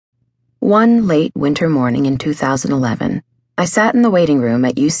One late winter morning in 2011, I sat in the waiting room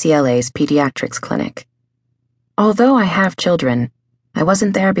at UCLA's pediatrics clinic. Although I have children, I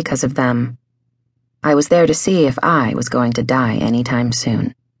wasn't there because of them. I was there to see if I was going to die anytime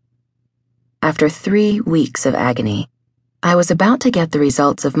soon. After 3 weeks of agony, I was about to get the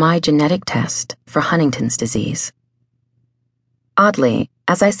results of my genetic test for Huntington's disease. Oddly,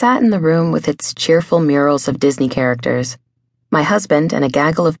 as I sat in the room with its cheerful murals of Disney characters, my husband and a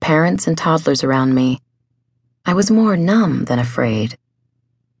gaggle of parents and toddlers around me, I was more numb than afraid.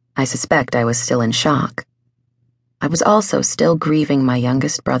 I suspect I was still in shock. I was also still grieving my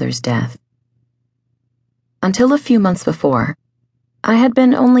youngest brother's death. Until a few months before, I had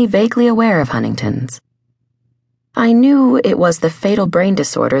been only vaguely aware of Huntington's. I knew it was the fatal brain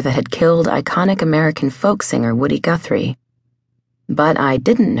disorder that had killed iconic American folk singer Woody Guthrie. But I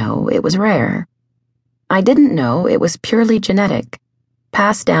didn't know it was rare. I didn't know it was purely genetic,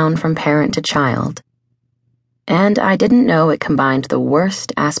 passed down from parent to child. And I didn't know it combined the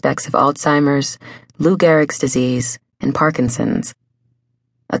worst aspects of Alzheimer's, Lou Gehrig's disease, and Parkinson's.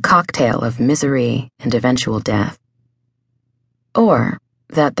 A cocktail of misery and eventual death. Or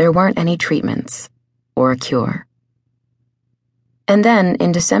that there weren't any treatments or a cure. And then,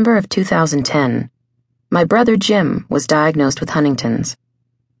 in December of 2010, my brother Jim was diagnosed with Huntington's,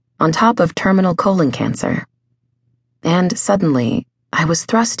 on top of terminal colon cancer. And suddenly, I was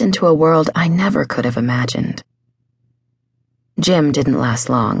thrust into a world I never could have imagined. Jim didn't last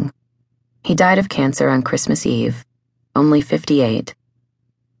long. He died of cancer on Christmas Eve, only 58.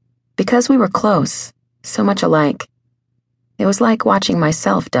 Because we were close, so much alike, it was like watching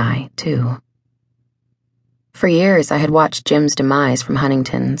myself die, too. For years, I had watched Jim's demise from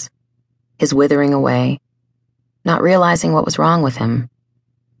Huntington's, his withering away, not realizing what was wrong with him.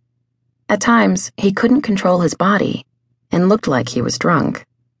 At times, he couldn't control his body and looked like he was drunk.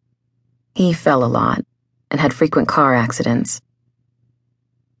 He fell a lot and had frequent car accidents.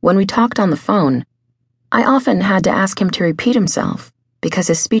 When we talked on the phone, I often had to ask him to repeat himself because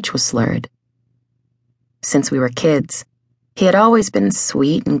his speech was slurred. Since we were kids, he had always been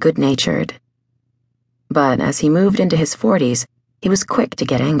sweet and good-natured. But as he moved into his 40s, he was quick to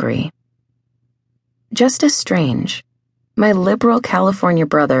get angry. Just as strange, my liberal California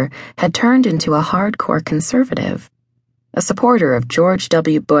brother had turned into a hardcore conservative, a supporter of George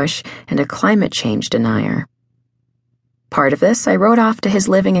W. Bush and a climate change denier. Part of this I wrote off to his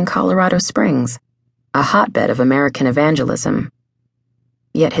living in Colorado Springs, a hotbed of American evangelism.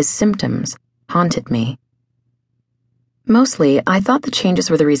 Yet his symptoms haunted me. Mostly, I thought the changes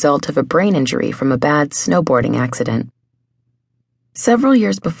were the result of a brain injury from a bad snowboarding accident. Several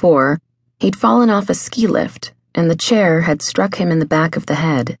years before, he'd fallen off a ski lift, and the chair had struck him in the back of the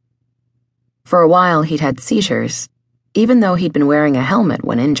head. For a while, he'd had seizures, even though he'd been wearing a helmet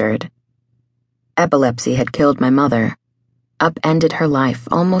when injured. Epilepsy had killed my mother, upended her life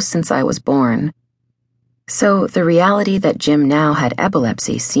almost since I was born. So the reality that Jim now had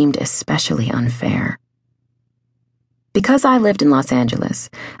epilepsy seemed especially unfair. Because I lived in Los Angeles,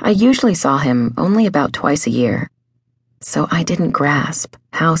 I usually saw him only about twice a year, so I didn't grasp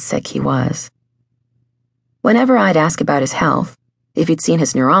how sick he was. Whenever I'd ask about his health, if he'd seen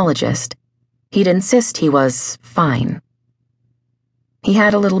his neurologist, he'd insist he was fine. He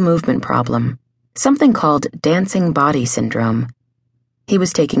had a little movement problem, something called dancing body syndrome. He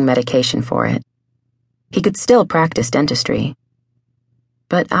was taking medication for it. He could still practice dentistry.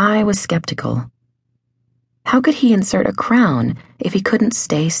 But I was skeptical. How could he insert a crown if he couldn't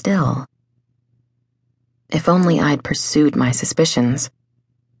stay still? If only I'd pursued my suspicions.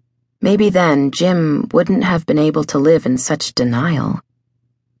 Maybe then Jim wouldn't have been able to live in such denial.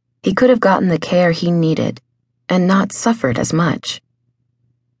 He could have gotten the care he needed and not suffered as much.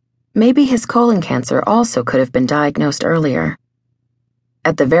 Maybe his colon cancer also could have been diagnosed earlier.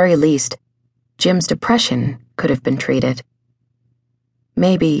 At the very least, Jim's depression could have been treated.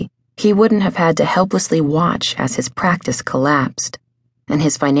 Maybe he wouldn't have had to helplessly watch as his practice collapsed and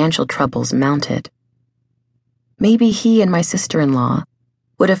his financial troubles mounted. Maybe he and my sister-in-law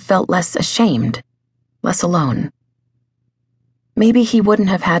would have felt less ashamed, less alone. Maybe he wouldn't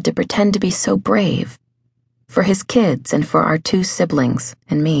have had to pretend to be so brave for his kids and for our 2 siblings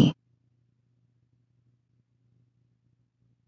and me.